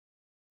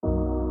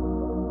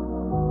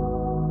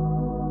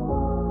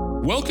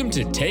Welcome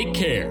to Take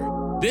Care.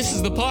 This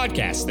is the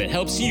podcast that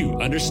helps you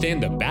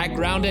understand the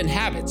background and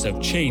habits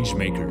of change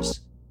makers.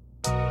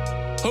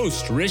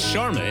 Host Rish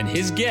Sharma and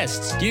his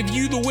guests give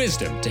you the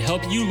wisdom to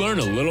help you learn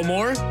a little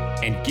more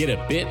and get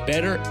a bit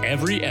better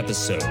every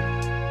episode.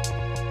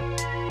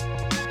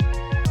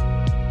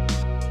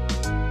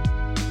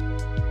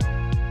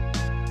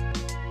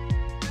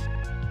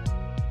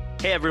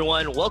 Hey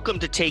everyone, welcome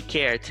to Take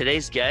Care.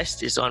 Today's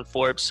guest is on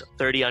Forbes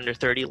 30 Under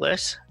 30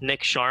 list,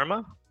 Nick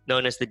Sharma,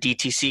 known as the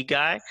DTC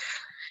guy.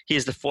 He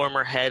is the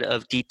former head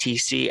of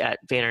DTC at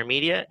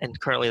VaynerMedia and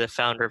currently the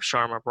founder of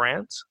Sharma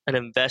Brands, an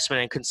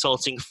investment and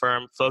consulting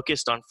firm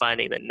focused on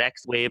finding the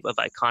next wave of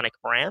iconic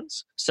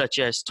brands, such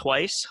as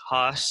Twice,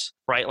 Haas,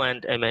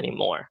 Brightland, and many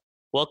more.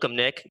 Welcome,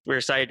 Nick. We're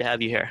excited to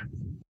have you here.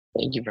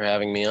 Thank you for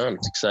having me on.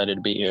 It's excited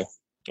to be here.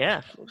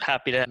 Yeah,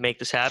 happy to make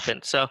this happen.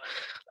 So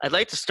I'd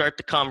like to start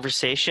the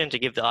conversation to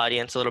give the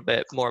audience a little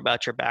bit more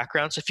about your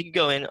background. So if you could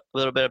go in a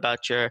little bit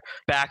about your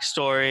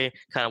backstory,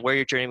 kind of where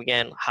your journey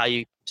began, how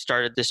you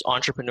started this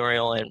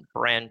entrepreneurial and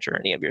brand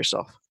journey of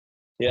yourself.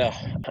 Yeah,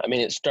 I mean,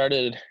 it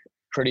started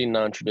pretty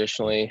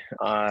non-traditionally.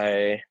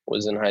 I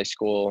was in high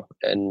school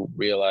and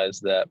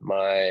realized that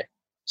my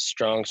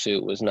strong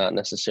suit was not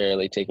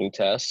necessarily taking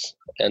tests.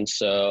 And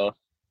so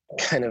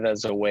kind of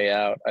as a way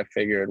out, I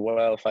figured,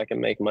 well, if I can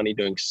make money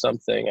doing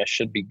something, I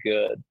should be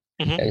good.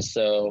 Mm-hmm. And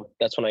so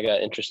that's when I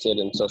got interested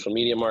in social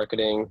media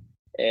marketing.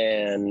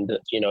 And,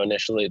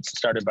 initially it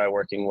started by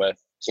working with,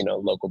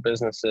 local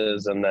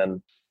businesses and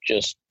then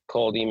just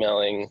cold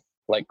emailing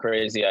like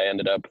crazy. I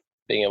ended up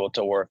being able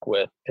to work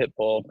with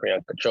Pitbull,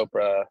 Priyanka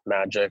Chopra,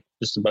 Magic,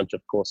 just a bunch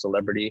of cool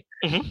celebrity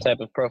type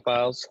of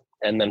profiles.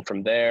 And then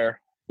from there,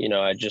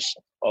 I just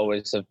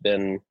always have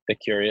been the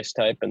curious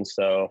type. And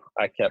so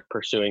I kept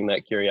pursuing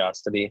that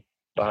curiosity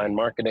behind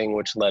marketing,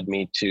 which led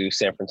me to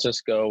San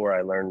Francisco, where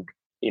I learned,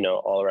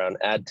 all around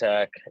ad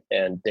tech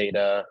and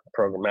data,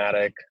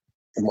 programmatic,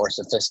 more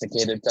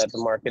sophisticated type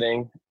of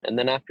marketing. And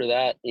then after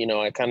that,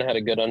 I kind of had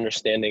a good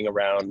understanding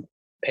around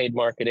paid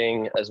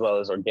marketing as well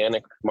as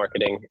organic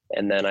marketing.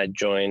 And then I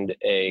joined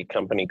a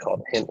company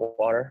called Hint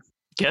Water.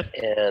 Yep.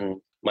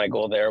 And my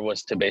goal there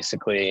was to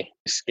basically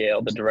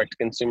scale the direct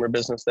consumer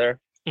business there.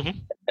 Mm-hmm.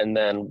 And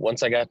then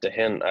once I got to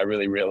Hint, I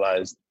really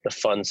realized the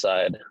fun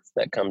side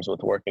that comes with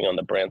working on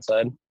the brand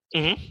side.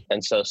 Mm-hmm.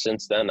 And so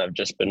since then, I've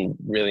just been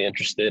really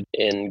interested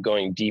in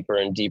going deeper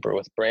and deeper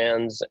with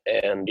brands.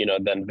 And,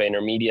 then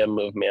VaynerMedia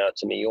moved me out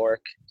to New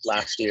York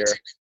last year.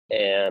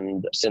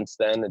 And since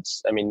then,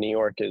 New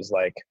York is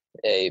like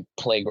a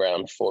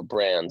playground for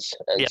brands.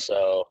 And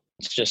so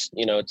it's just,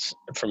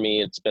 for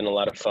me, it's been a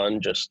lot of fun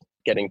just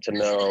getting to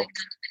know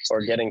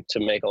or getting to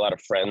make a lot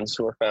of friends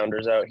who are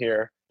founders out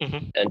here.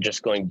 Mm-hmm. And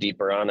just going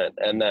deeper on it.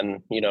 And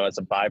then, as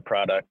a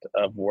byproduct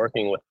of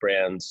working with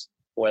brands,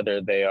 whether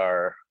they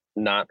are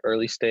not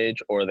early stage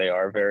or they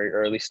are very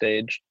early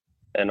stage,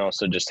 and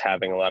also just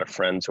having a lot of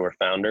friends who are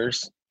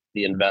founders,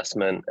 the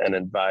investment and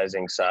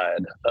advising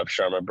side of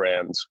Sharma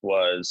Brands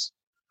was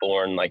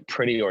born like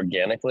pretty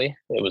organically.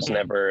 It was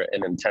never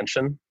an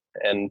intention.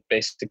 And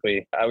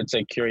basically, I would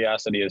say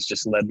curiosity has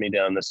just led me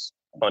down this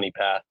funny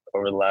path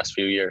over the last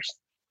few years.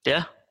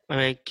 Yeah.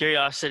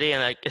 Curiosity,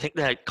 and I think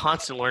that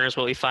constant learner is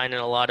what we find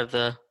in a lot of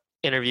the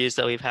interviews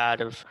that we've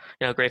had of,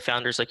 great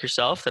founders like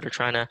yourself that are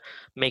trying to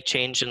make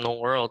change in the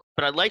world.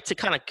 But I'd like to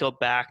kind of go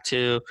back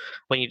to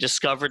when you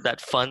discovered that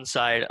fun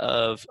side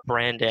of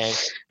branding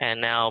and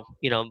now,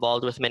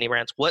 involved with many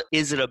brands. What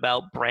is it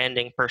about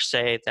branding per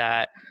se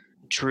that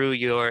drew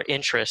your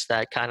interest,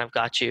 that kind of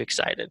got you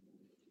excited?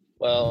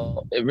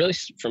 Well,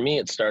 for me,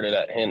 it started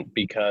at Hint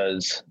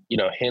because,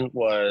 Hint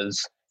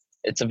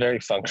it's a very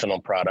functional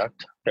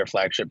product. Their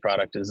flagship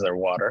product is their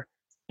water.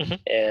 Mm-hmm.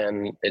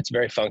 And it's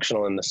very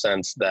functional in the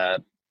sense that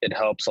it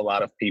helps a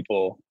lot of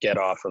people get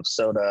off of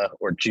soda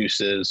or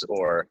juices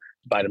or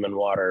vitamin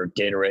water,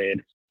 Gatorade,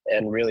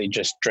 and really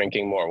just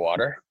drinking more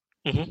water.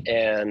 Mm-hmm.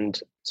 And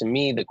to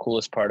me, the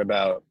coolest part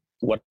about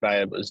what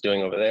I was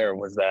doing over there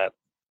was that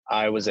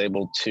I was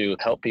able to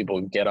help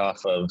people get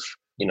off of,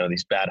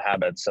 these bad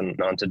habits and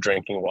onto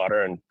drinking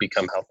water and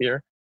become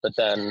healthier. But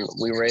then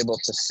we were able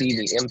to see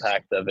the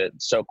impact of it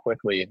so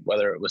quickly,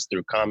 whether it was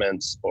through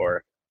comments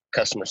or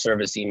customer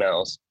service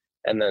emails.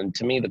 And then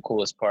to me, the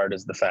coolest part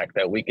is the fact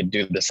that we could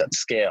do this at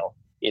scale,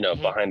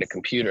 mm-hmm. behind a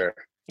computer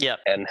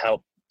and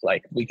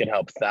we could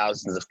help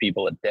thousands of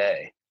people a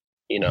day,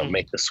 mm-hmm.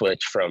 make the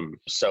switch from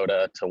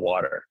soda to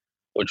water,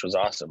 which was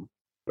awesome.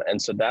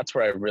 And so that's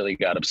where I really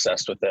got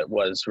obsessed with it,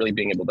 was really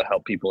being able to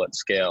help people at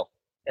scale.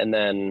 And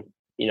then,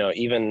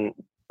 even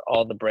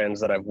all the brands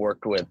that I've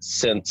worked with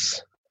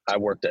since I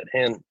worked at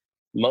Hint,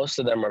 most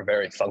of them are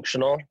very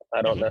functional.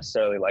 I don't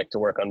necessarily like to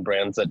work on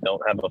brands that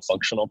don't have a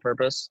functional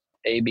purpose.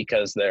 A,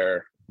 because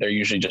they're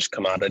usually just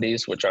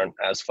commodities, which aren't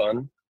as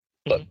fun.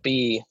 But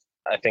B,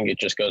 I think it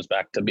just goes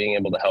back to being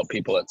able to help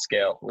people at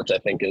scale, which I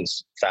think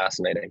is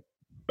fascinating.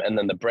 And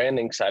then the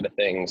branding side of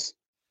things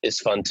is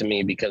fun to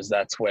me because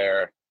that's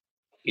where,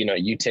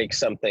 you take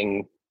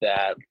something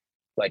that,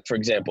 like, for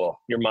example,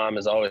 your mom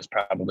has always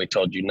probably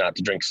told you not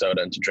to drink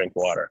soda and to drink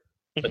water.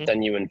 but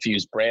then you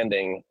infuse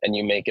branding and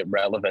you make it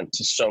relevant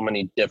to so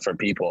many different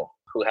people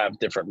who have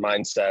different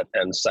mindset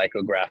and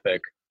psychographic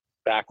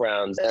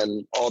backgrounds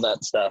and all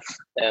that stuff.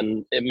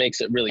 And it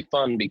makes it really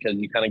fun because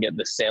you kind of get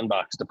this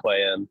sandbox to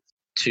play in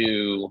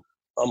to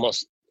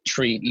almost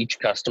treat each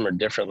customer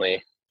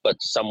differently, but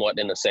somewhat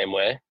in the same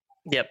way.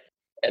 Yep.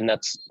 And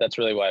that's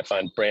really why I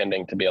find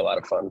branding to be a lot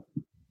of fun.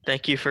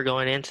 Thank you for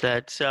going into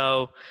that.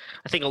 So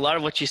I think a lot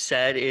of what you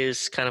said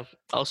is kind of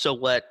also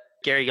what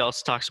Gary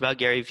also talks about,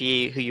 Gary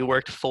Vee, who you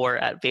worked for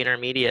at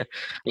VaynerMedia.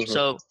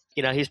 So,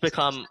 he's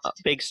become a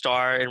big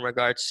star in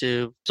regards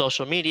to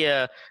social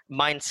media,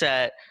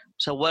 mindset.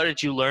 So what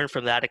did you learn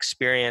from that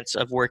experience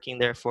of working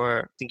there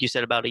for, I think you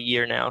said about a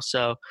year now,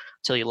 so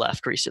until you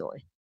left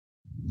recently?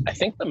 I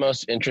think the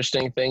most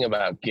interesting thing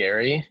about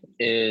Gary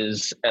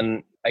is,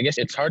 and I guess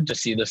it's hard to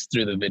see this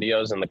through the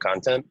videos and the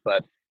content,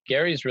 but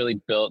Gary's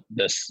really built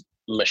this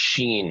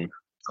machine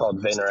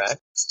called VaynerX,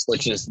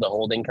 which is the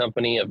holding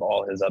company of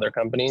all his other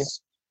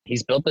companies.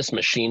 He's built this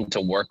machine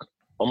to work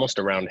almost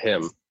around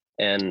him.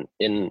 And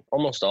in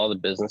almost all the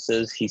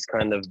businesses, he's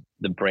kind of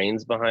the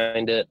brains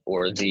behind it,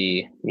 or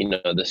the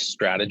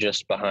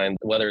strategist behind,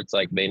 whether it's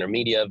like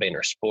VaynerMedia,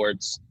 Vayner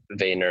Sports,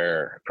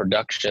 Vayner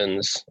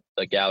Productions,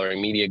 the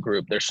Gallery Media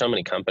Group. There's so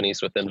many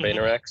companies within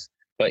VaynerX,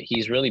 but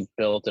he's really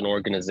built an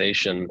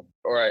organization,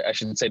 or I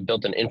should say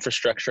built an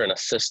infrastructure and a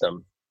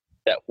system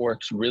that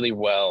works really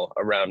well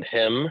around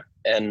him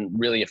and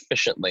really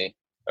efficiently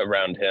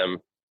around him,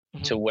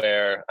 to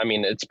where, I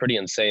mean, it's pretty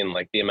insane,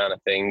 like the amount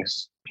of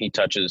things he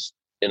touches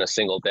in a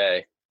single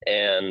day.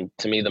 And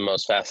to me, the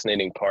most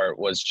fascinating part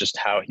was just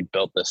how he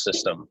built the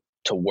system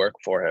to work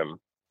for him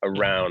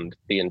around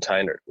the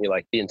entire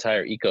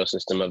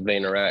ecosystem of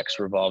VaynerX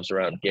revolves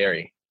around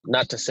Gary.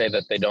 Not to say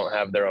that they don't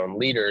have their own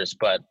leaders,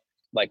 but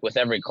like with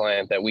every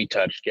client that we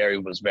touched, Gary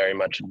was very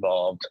much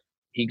involved.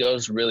 He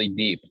goes really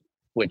deep,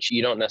 which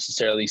you don't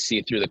necessarily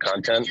see through the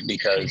content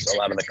because a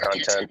lot of the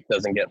content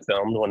doesn't get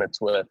filmed when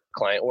it's with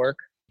client work,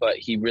 but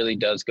he really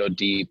does go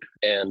deep.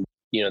 And,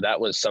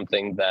 that was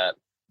something that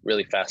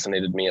really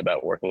fascinated me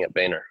about working at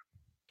Vayner.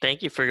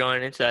 Thank you for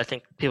going into that. I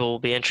think people will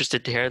be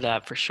interested to hear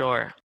that for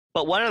sure.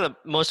 But one of the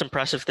most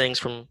impressive things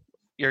from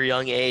your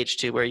young age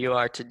to where you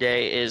are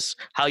today is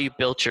how you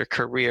built your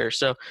career.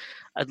 So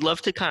I'd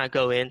love to kind of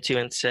go into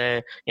and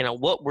say,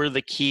 what were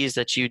the keys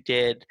that you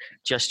did,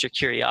 just your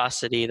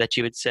curiosity, that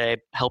you would say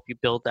help you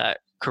build that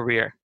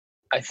career?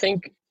 I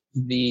think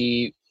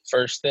the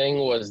first thing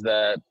was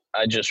that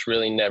I just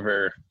really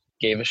never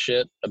gave a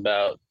shit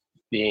about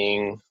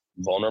being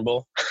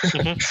vulnerable.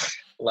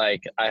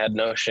 Like I had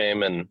no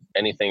shame in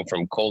anything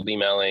from cold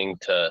emailing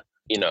to,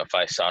 if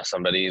I saw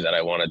somebody that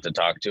I wanted to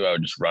talk to, I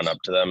would just run up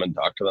to them and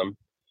talk to them.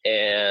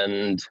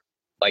 And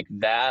like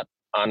that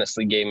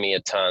honestly gave me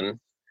a ton.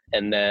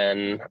 And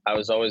then I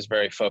was always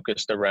very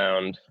focused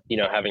around,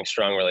 having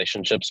strong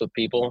relationships with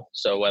people.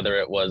 So whether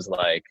it was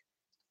like,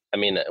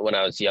 when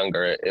I was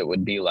younger, it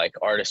would be like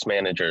artist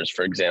managers,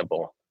 for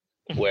example,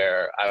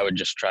 where I would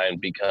just try and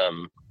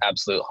become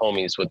absolute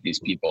homies with these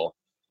people,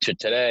 to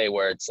today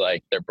where it's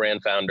like they're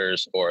brand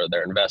founders or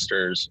they're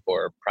investors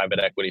or private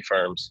equity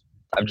firms.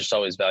 I've just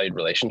always valued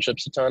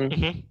relationships a ton.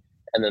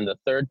 And then the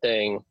third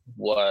thing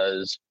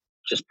was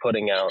just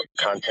putting out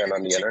content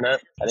on the internet.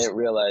 I didn't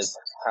realize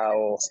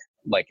how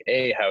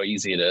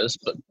easy it is,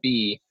 but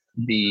B,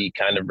 the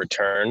kind of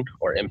return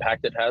or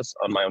impact it has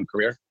on my own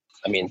career.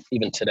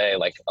 Even today,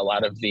 like a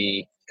lot of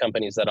the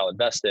companies that I'll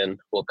invest in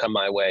will come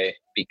my way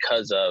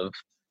because of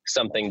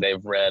something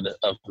they've read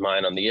of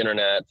mine on the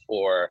internet,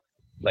 or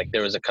like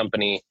there was a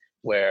company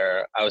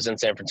where I was in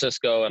San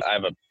Francisco and I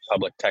have a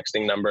public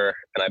texting number,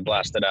 and I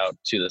blasted out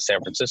to the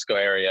San Francisco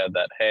area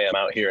that, hey, I'm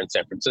out here in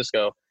San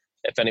Francisco.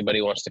 If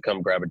anybody wants to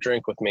come grab a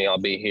drink with me, I'll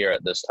be here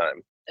at this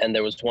time. And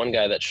there was one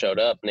guy that showed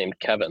up named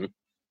Kevin.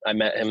 I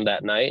met him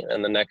that night,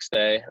 and the next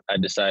day I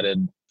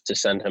decided to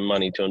send him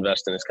money to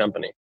invest in his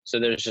company. So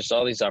there's just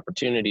all these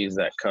opportunities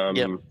that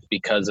come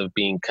because of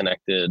being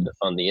connected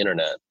on the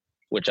internet,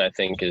 which I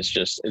think is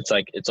just,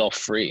 it's all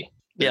free.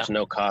 There's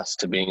no cost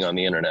to being on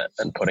the internet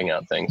and putting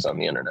out things on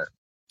the internet.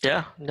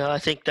 Yeah, no, I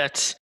think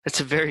that's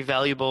a very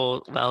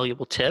valuable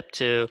tip,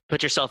 to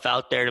put yourself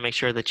out there to make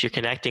sure that you're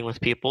connecting with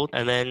people,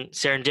 and then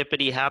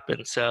serendipity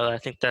happens. So I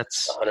think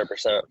that's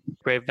 100%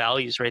 great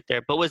values right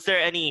there. But was there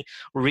any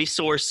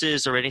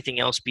resources or anything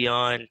else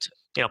beyond,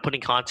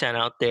 putting content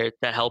out there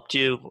that helped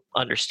you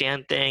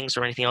understand things,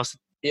 or anything else?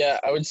 Yeah,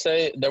 I would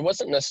say there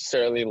wasn't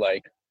necessarily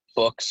like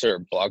books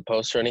or blog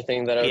posts or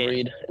anything that I would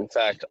read. In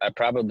fact, I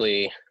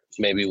probably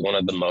maybe one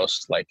of the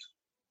most like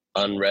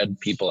unread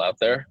people out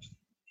there.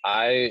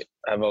 I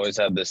have always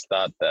had this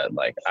thought that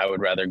like I would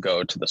rather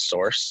go to the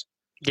source.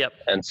 Yep.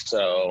 And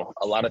so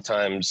a lot of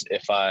times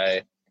if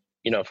I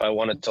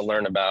wanted to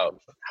learn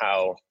about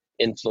how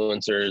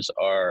influencers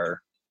are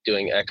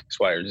doing X,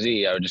 Y, or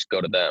Z, I would just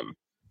go to them.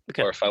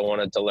 Okay. Or if I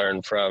wanted to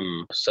learn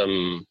from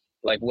some,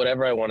 like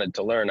whatever I wanted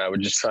to learn, I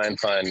would just try and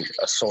find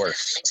a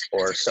source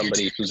or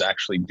somebody who's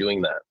actually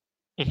doing that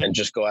and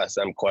just go ask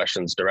them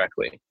questions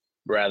directly,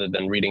 rather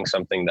than reading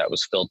something that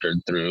was filtered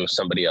through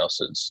somebody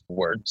else's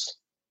words.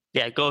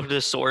 Yeah, go to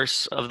the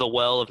source of the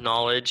well of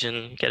knowledge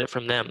and get it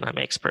from them. That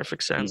makes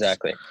perfect sense.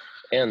 Exactly.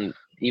 And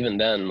even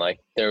then, like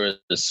there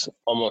was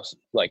almost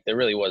like there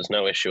really was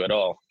no issue at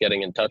all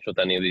getting in touch with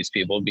any of these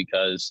people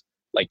because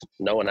like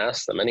no one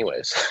asked them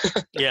anyways.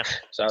 Yeah.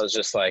 So I was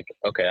just like,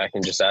 okay, I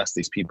can just ask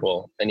these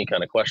people any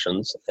kind of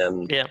questions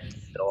and Yeah.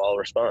 they'll all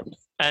respond.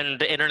 And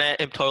the internet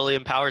totally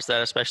empowers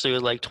that, especially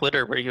with like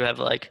Twitter, where you have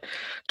like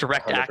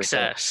direct 100%.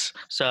 access.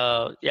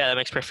 So yeah, that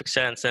makes perfect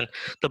sense. And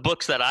the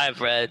books that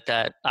I've read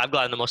that I've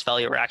gotten the most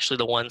value are actually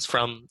the ones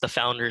from the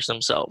founders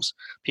themselves,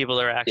 people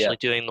that are actually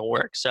doing the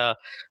work. So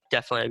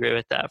definitely agree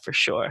with that for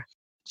sure.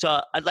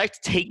 So I'd like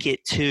to take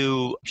it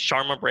to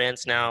Sharma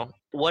Brands now.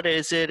 What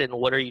is it and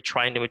what are you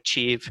trying to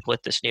achieve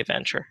with this new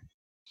venture?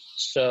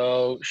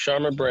 So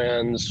Sharma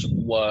Brands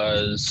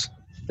was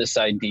this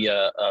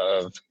idea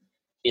of,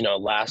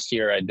 last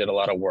year I did a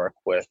lot of work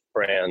with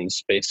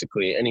brands,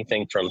 basically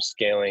anything from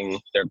scaling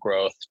their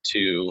growth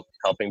to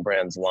helping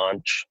brands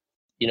launch.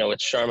 With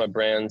Sharma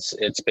Brands,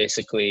 it's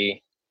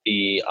basically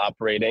the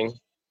operating,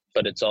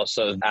 but it's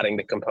also adding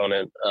the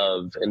component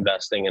of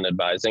investing and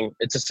advising.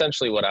 It's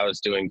essentially what I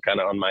was doing kind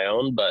of on my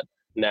own, but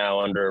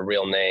now under a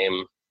real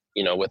name,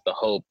 with the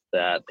hope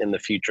that in the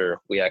future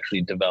we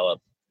actually develop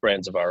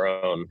brands of our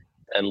own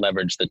and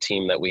leverage the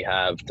team that we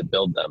have to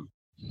build them,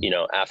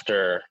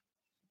 after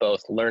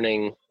both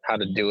learning how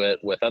to do it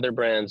with other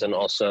brands and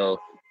also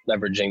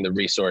leveraging the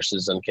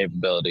resources and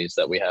capabilities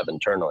that we have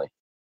internally.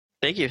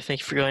 Thank you. Thank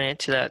you for going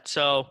into that.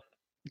 So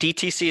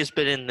DTC has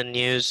been in the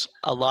news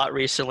a lot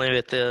recently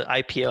with the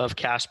IPO of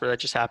Casper that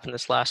just happened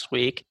this last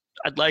week.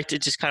 I'd like to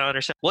just kind of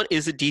understand, what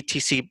is a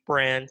DTC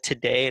brand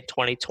today in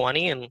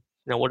 2020 and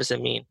what does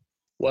it mean?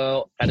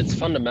 Well, at its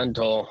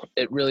fundamental,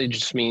 it really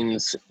just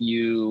means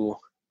you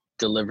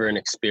deliver an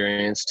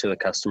experience to the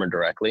customer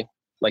directly.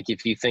 Like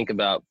if you think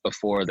about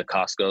before the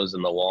Costco's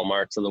and the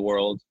Walmarts of the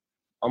world,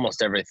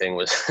 almost everything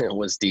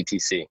was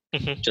DTC,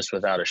 just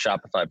without a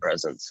Shopify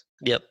presence.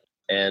 Yep.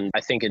 And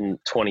I think in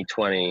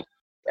 2020,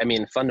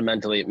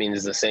 fundamentally it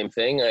means the same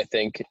thing. I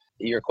think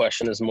your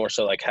question is more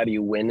so like, how do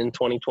you win in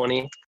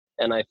 2020?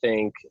 And I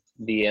think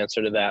the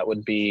answer to that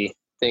would be,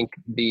 I think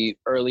the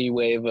early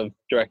wave of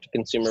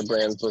direct-to-consumer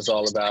brands was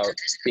all about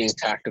being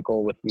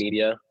tactical with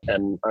media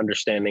and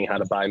understanding how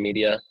to buy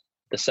media.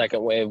 The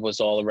second wave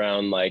was all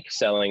around like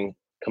selling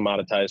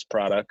commoditized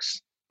products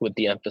with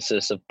the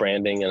emphasis of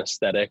branding and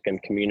aesthetic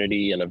and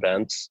community and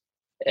events.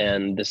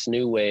 And this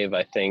new wave,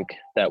 I think,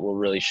 that will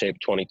really shape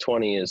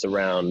 2020 is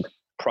around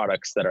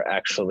products that are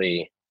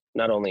actually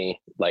not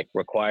only like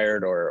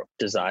required or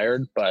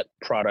desired, but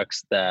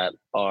products that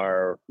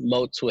are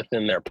moats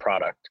within their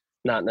product,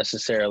 not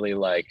necessarily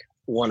like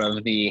one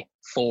of the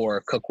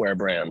 4 cookware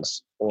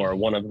brands or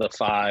one of the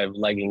 5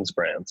 leggings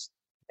brands.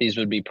 These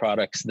would be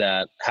products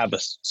that have a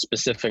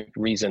specific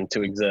reason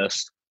to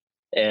exist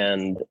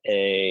and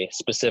a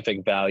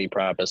specific value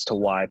prop as to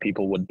why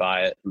people would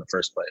buy it in the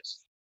first place.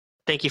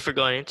 Thank you for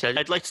going into it.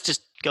 I'd like to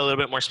just go a little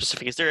bit more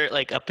specific. Is there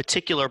like a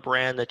particular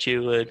brand that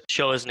you would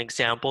show as an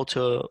example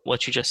to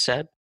what you just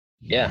said?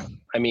 Yeah.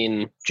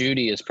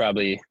 Judy is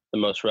probably the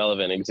most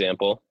relevant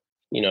example.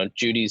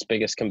 Judy's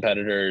biggest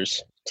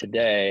competitors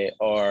today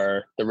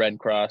are the Red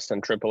Cross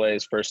and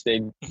AAA's First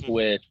Aid,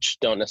 which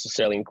don't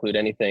necessarily include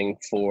anything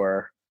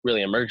for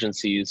really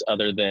emergencies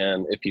other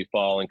than if you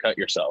fall and cut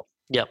yourself.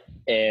 Yep.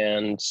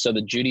 And so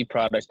the Judy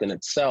product in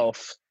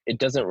itself, it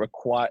doesn't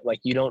require, like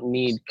you don't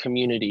need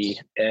community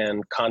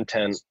and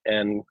content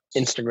and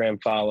Instagram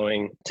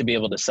following to be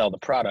able to sell the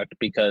product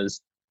because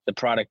the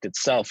product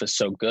itself is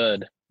so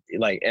good.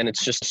 And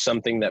it's just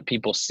something that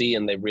people see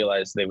and they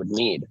realize they would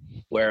need.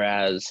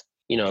 Whereas,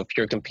 if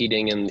you're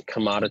competing in the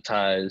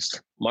commoditized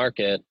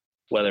market,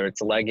 whether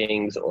it's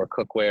leggings or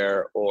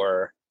cookware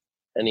or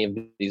any of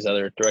these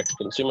other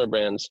direct-to-consumer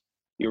brands,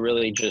 you're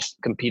really just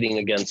competing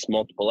against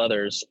multiple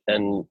others,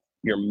 and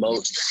your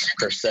moats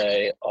per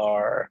se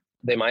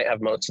they might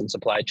have moats in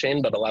supply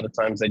chain, but a lot of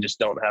times they just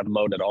don't have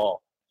moat at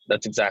all.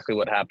 That's exactly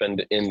what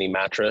happened in the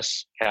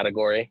mattress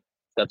category.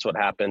 That's what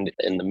happened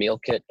in the meal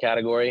kit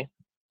category.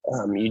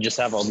 You just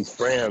have all these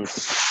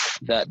brands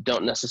that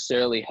don't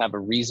necessarily have a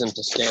reason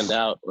to stand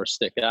out or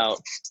stick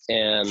out,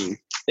 and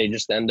they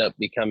just end up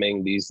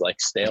becoming these like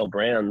stale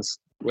brands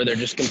where they're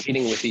just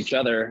competing with each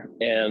other.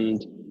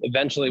 And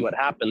eventually what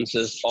happens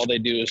is all they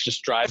do is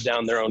just drive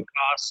down their own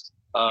cost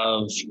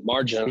of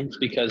margin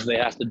because they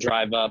have to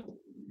drive up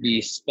the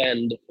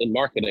spend in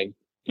marketing.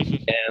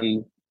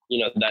 And,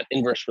 that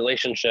inverse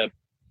relationship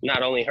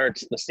not only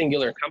hurts the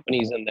singular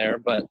companies in there,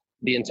 but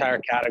the entire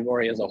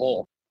category as a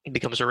whole. It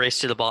becomes a race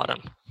to the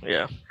bottom.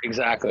 Yeah,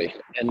 exactly.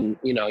 And,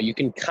 you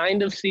can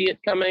kind of see it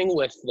coming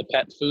with the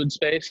pet food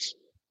space,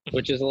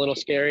 which is a little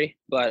scary,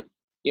 but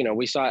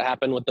we saw it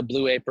happen with the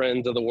Blue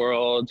Aprons of the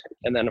world.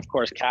 And then of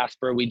course,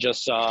 Casper, we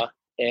just saw.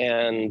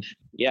 And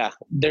yeah,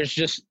 there's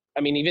just,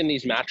 even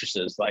these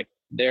mattresses, like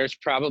there's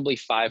probably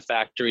 5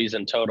 factories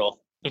in total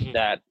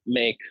that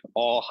make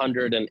all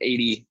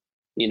 180,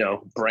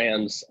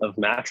 brands of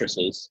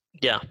mattresses.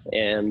 Yeah.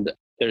 And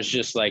there's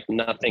just like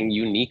nothing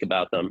unique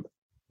about them.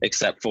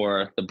 except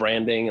for the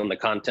branding and the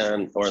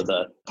content or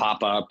the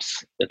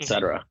pop-ups,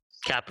 etc.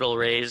 Capital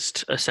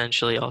raised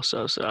essentially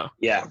also. So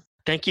Yeah.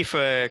 thank you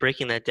for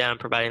breaking that down,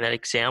 providing that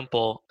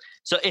example.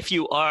 So if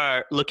you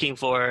are looking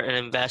for an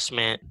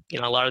investment,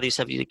 a lot of these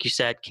have, like you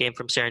said, came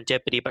from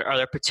serendipity, but are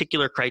there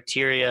particular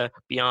criteria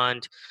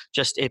beyond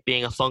just it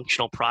being a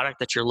functional product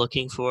that you're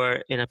looking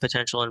for in a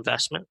potential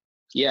investment?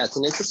 Yeah, it's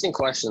an interesting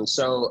question.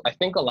 So I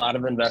think a lot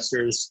of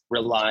investors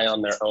rely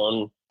on their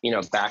own,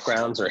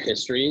 backgrounds or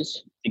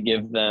histories to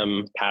give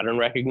them pattern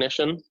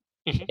recognition.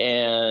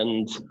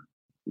 And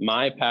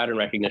my pattern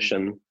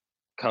recognition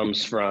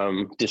comes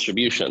from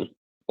distribution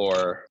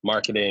or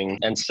marketing.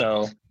 And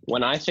so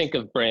when I think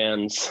of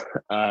brands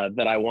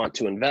that I want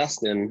to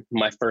invest in,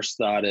 my first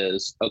thought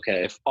is,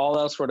 okay, if all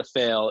else were to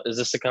fail, is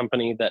this a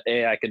company that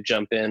A, I could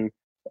jump in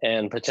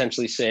and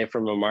potentially save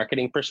from a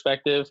marketing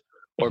perspective?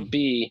 Or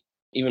B,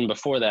 even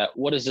before that,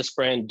 what is this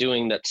brand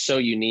doing that's so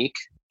unique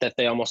that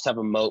they almost have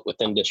a moat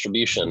within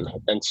distribution?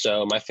 And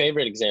so my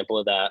favorite example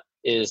of that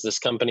is this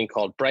company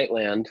called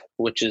Brightland,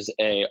 which is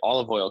a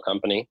olive oil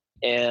company.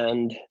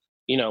 And,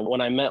 when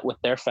I met with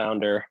their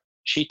founder,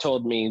 she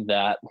told me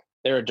that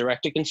they're a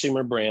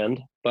direct-to-consumer brand,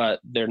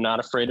 but they're not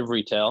afraid of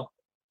retail.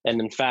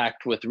 And in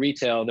fact, with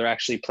retail, they're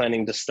actually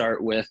planning to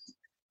start with,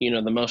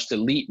 the most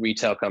elite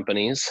retail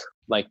companies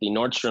like the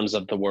Nordstroms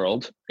of the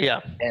world.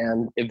 Yeah.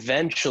 And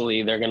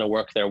eventually they're going to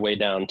work their way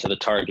down to the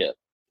Target.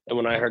 And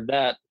when I heard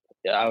that,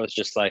 I was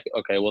just like,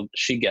 okay, well,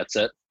 she gets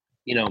it.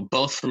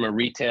 Both from a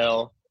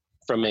retail,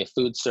 from a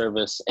food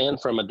service,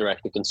 and from a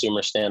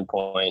direct-to-consumer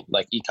standpoint,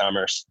 like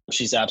e-commerce,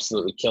 she's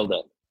absolutely killed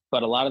it.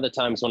 But a lot of the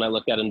times when I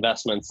look at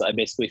investments, I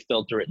basically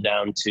filter it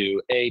down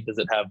to A, does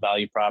it have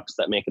value props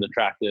that make it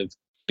attractive?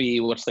 B,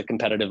 what's the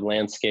competitive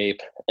landscape?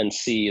 And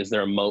C, is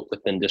there a moat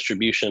within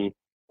distribution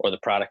or the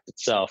product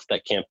itself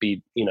that can't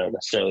be,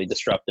 necessarily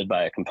disrupted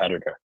by a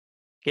competitor?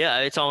 Yeah,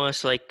 it's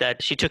almost like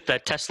that. She took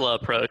that Tesla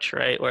approach,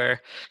 right?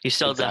 Where you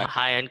sell the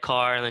high-end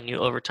car and then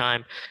over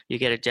time, you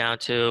get it down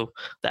to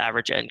the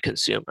average end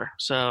consumer.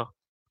 So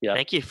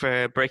Thank you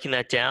for breaking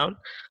that down.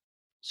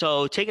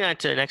 So taking that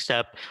to the next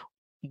step,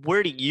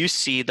 where do you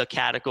see the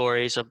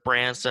categories of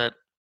brands that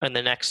in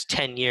the next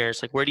 10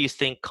 years, like where do you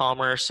think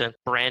commerce and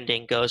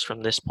branding goes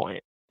from this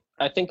point?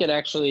 I think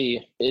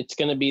it's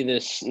going to be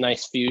this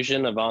nice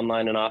fusion of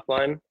online and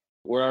offline.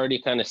 We're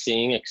already kind of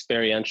seeing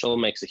experiential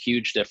makes a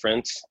huge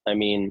difference. I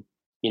mean,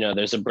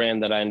 there's a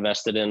brand that I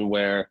invested in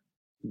where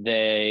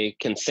they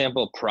can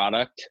sample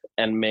product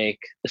and make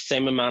the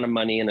same amount of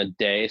money in a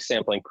day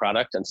sampling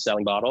product and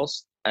selling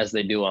bottles as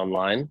they do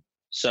online.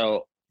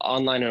 So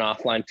online and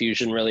offline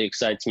fusion really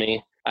excites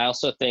me. I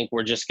also think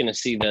we're just going to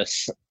see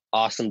this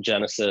awesome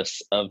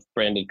genesis of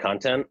branded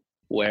content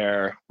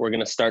where we're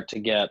going to start to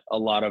get a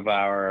lot of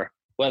our,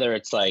 whether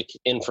it's like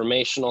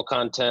informational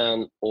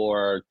content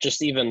or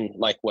just even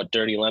like what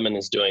Dirty Lemon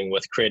is doing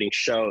with creating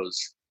shows,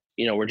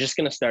 we're just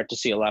going to start to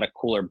see a lot of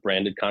cooler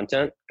branded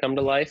content come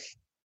to life.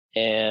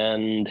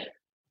 And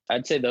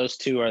I'd say those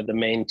two are the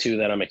main two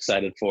that I'm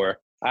excited for.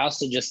 I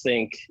also just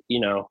think,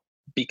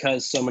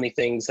 because so many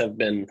things have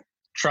been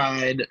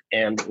tried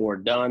and or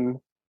done,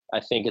 I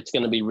think it's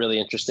going to be really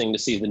interesting to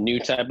see the new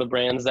type of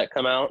brands that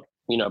come out,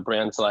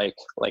 brands like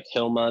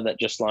Hilma that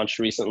just launched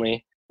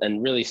recently,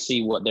 and really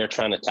see what they're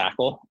trying to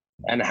tackle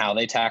and how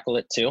they tackle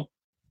it too.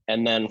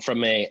 And then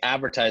from a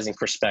advertising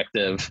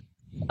perspective,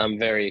 I'm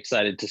very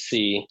excited to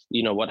see,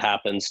 what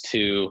happens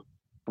to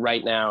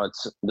right now.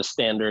 The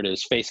standard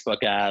is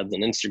Facebook ads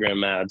and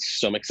Instagram ads.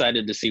 So I'm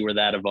excited to see where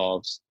that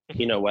evolves,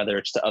 whether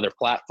it's to other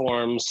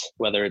platforms,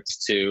 whether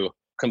it's to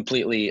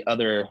completely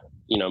other,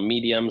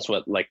 mediums,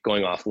 like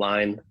going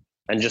offline,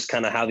 and just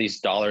kind of how these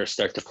dollars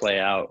start to play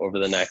out over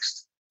the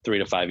next 3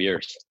 to 5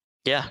 years.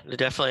 Yeah,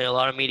 definitely a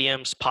lot of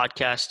mediums,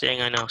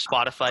 podcasting. I know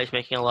Spotify is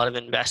making a lot of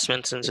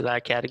investments into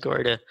that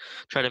category to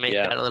try to make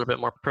that a little bit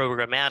more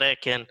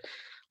programmatic, and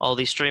all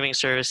these streaming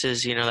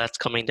services, that's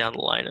coming down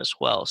the line as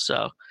well.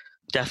 So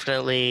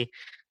definitely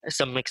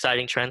some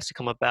exciting trends to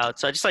come about.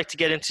 So I'd just like to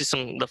get into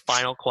the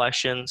final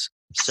questions.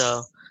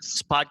 So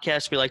this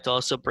podcast, we like to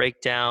also break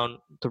down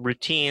the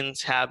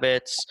routines,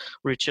 habits,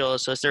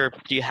 rituals. So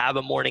do you have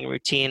a morning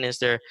routine? Is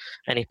there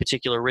any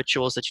particular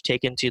rituals that you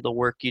take into the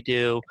work you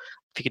do?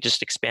 If you could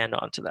just expand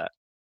onto that.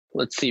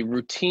 Let's see,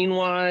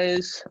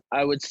 routine-wise,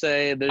 I would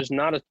say there's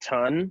not a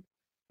ton.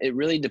 It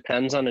really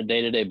depends on a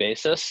day-to-day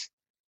basis.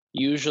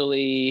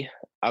 Usually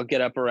I'll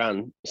get up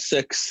around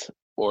 6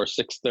 or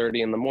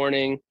 6:30 in the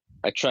morning.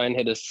 I try and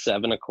hit a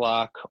 7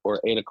 o'clock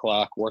or 8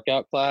 o'clock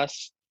workout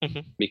class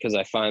because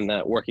I find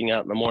that working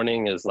out in the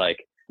morning is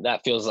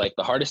that feels like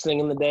the hardest thing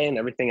in the day, and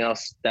everything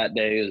else that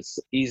day is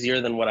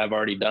easier than what I've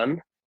already done.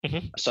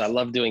 So I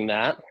love doing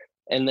that.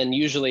 And then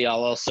usually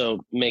I'll also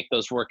make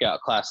those workout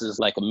classes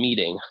like a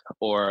meeting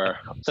or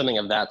something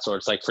of that sort.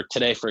 It's like for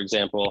today, for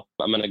example,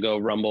 I'm going to go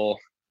Rumble,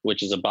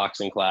 which is a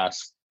boxing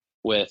class,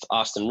 with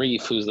Austin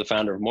Reef, who's the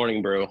founder of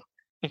Morning Brew.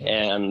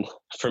 And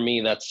for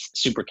me, that's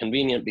super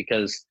convenient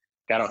because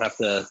I don't have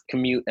to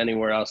commute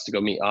anywhere else to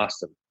go meet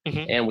Austin.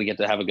 And we get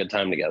to have a good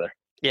time together.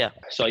 Yeah.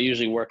 So I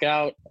usually work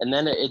out, and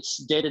then it's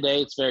day to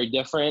day. It's very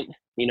different.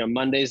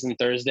 Mondays and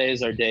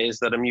Thursdays are days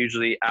that I'm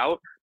usually out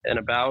and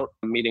about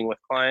meeting with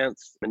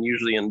clients, and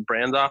usually in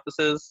brand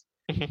offices.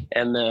 Mm-hmm.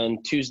 And then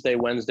Tuesday,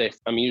 Wednesday,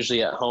 I'm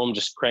usually at home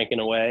just cranking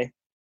away.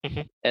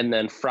 Mm-hmm. And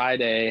then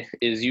Friday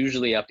is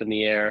usually up in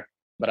the air.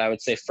 But I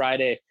would say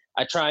Friday,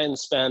 I try and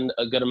spend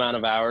a good amount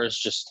of hours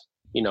just,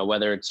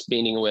 whether it's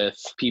meeting with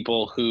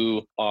people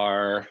who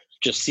are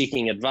just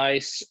seeking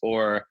advice,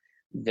 or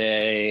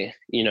they,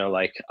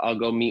 I'll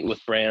go meet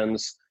with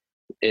brands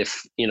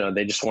if,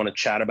 they just want to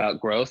chat about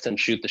growth and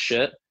shoot the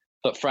shit.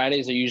 But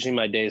Fridays are usually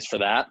my days for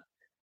that.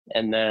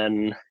 And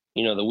then,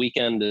 the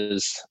weekend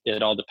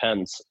it all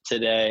depends.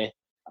 Today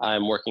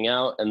I'm working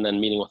out and then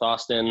meeting with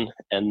Austin,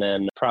 and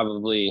then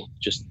probably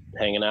just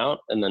hanging out.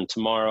 And then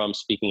tomorrow I'm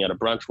speaking at a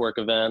brunch work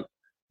event,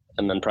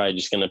 and then probably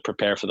just going to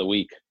prepare for the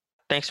week.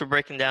 Thanks for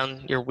breaking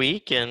down your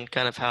week and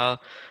kind of how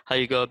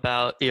you go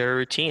about your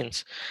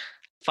routines.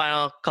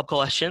 Final couple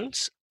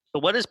questions.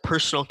 What does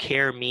personal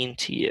care mean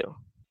to you?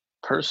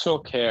 Personal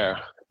care.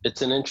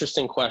 It's an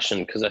interesting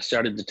question because I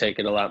started to take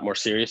it a lot more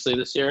seriously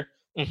this year.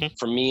 Mm-hmm.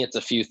 For me, it's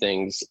a few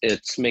things.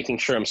 It's making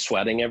sure I'm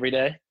sweating every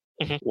day,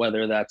 mm-hmm.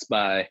 whether that's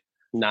by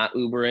not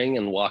Ubering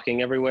and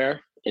walking everywhere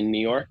in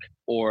New York,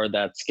 or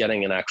that's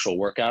getting an actual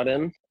workout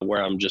in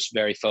where I'm just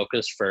very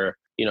focused for,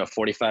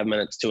 45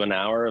 minutes to an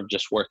hour of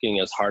just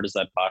working as hard as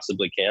I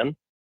possibly can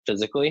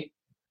physically.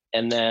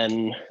 And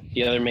then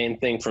the other main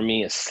thing for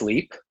me is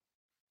sleep.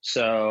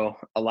 So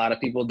a lot of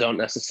people don't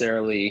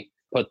necessarily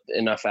put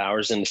enough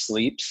hours into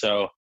sleep.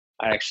 So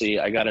I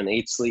got an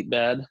 8 sleep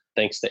bed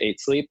thanks to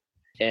 8 Sleep.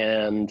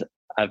 And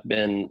I've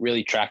been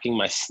really tracking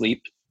my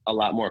sleep a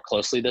lot more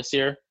closely this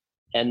year.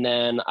 And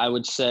then I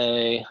would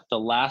say the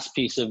last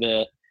piece of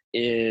it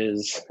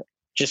is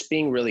just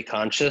being really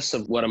conscious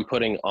of what I'm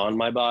putting on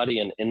my body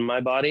and in my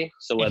body.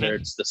 So whether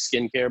mm-hmm. it's the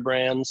skincare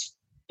brands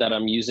that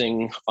I'm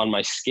using on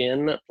my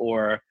skin,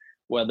 or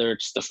whether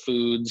it's the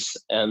foods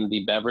and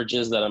the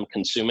beverages that I'm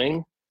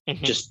consuming,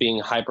 mm-hmm. just being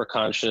hyper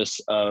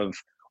conscious of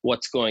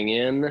what's going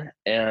in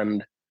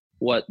and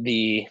what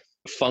the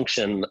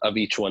function of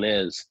each one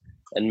is,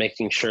 and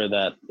making sure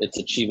that it's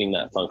achieving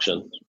that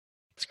function.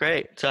 That's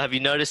great. So have you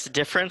noticed a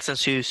difference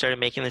since you started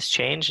making this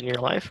change in your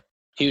life?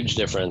 Huge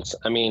difference.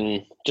 I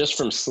mean, just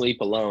from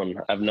sleep alone,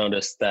 I've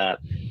noticed that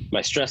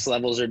my stress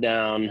levels are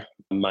down.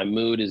 My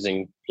mood is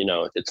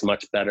it's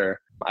much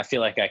better. I feel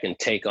like I can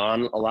take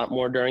on a lot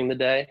more during the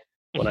day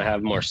when I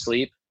have more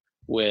sleep.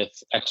 With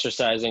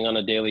exercising on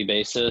a daily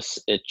basis,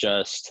 it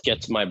just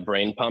gets my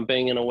brain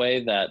pumping in a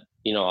way that,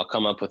 I'll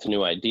come up with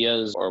new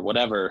ideas or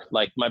whatever.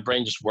 Like my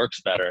brain just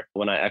works better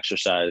when I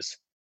exercise.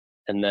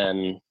 And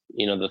then,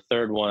 the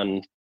third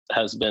one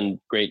has been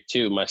great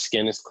too. My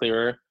skin is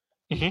clearer.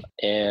 Mm-hmm.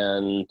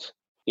 And,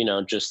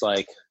 just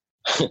like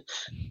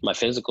my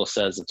physical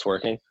says it's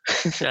working.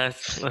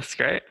 That's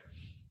great.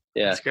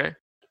 Yeah. That's great.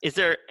 Is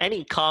there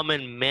any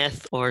common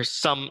myth or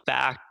some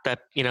fact that,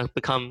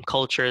 become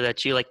culture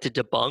that you like to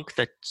debunk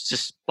that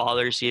just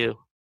bothers you?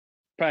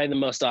 Probably the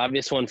most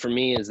obvious one for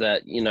me is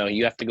that,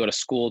 you have to go to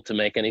school to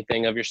make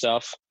anything of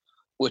yourself,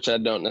 which I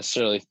don't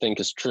necessarily think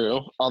is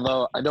true.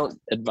 Although I don't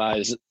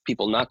advise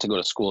people not to go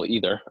to school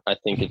either. I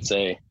think it's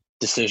a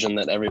decision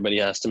that everybody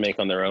has to make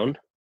on their own.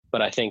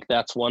 But I think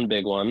that's one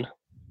big one.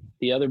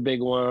 The other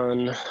big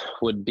one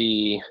would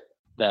be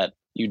that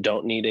you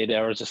don't need 8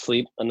 hours of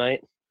sleep a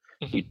night.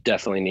 Mm-hmm. You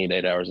definitely need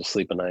 8 hours of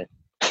sleep a night.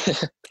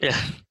 Yeah,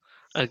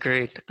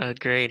 agreed.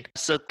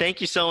 So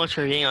thank you so much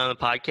for being on the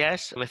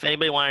podcast. If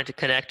anybody wanted to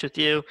connect with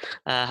you,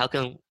 how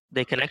can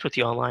they connect with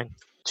you online?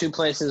 2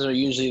 places are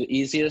usually the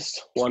easiest.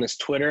 One is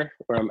Twitter,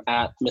 where I'm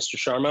at Mr.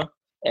 Sharma.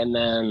 And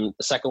then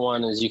the second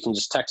one is you can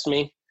just text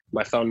me.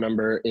 My phone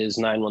number is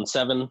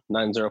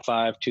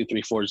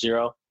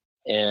 917-905-2340.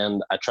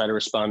 And I try to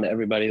respond to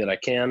everybody that I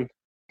can.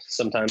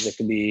 Sometimes it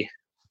could be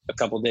a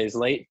couple days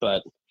late,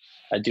 but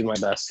I do my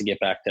best to get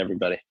back to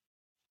everybody.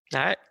 All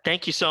right.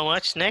 Thank you so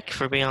much, Nick,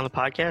 for being on the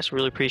podcast.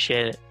 Really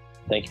appreciate it.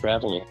 Thank you for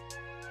having me.